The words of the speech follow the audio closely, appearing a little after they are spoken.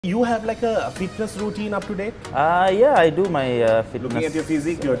You have like a fitness routine up to date? Yeah, I do my fitness. Looking at your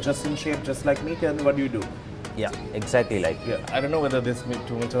physique, you're just in shape, just like me. Tell me, what do you do? Yeah, exactly like. Yeah, I don't know whether this is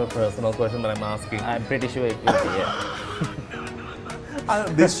too much of a personal question, but I'm asking. I'm pretty sure it will be, yeah.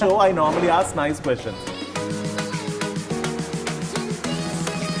 This show, I normally ask nice questions.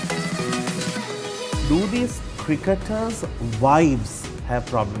 Do these cricketers' wives have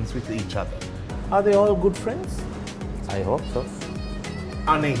problems with each other? Are they all good friends? I hope so.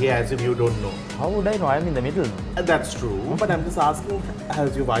 Yeah, as if you don't know. How would I know? I'm in the middle. That's true, but I'm just asking,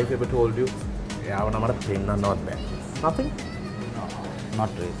 has your wife ever told you, yeah, I'm not bad? Nothing? No, not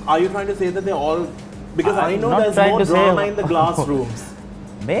really. Are you trying to say that they're all... Because I know there's more drama in the glass rooms.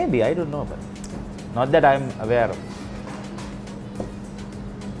 Maybe, I don't know, but not that I'm aware of.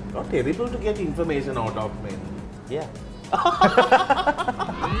 Not terrible to get information out of men. Yeah.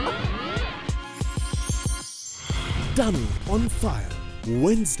 Danu on Fire,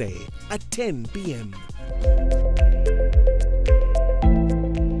 Wednesday at 10 p.m.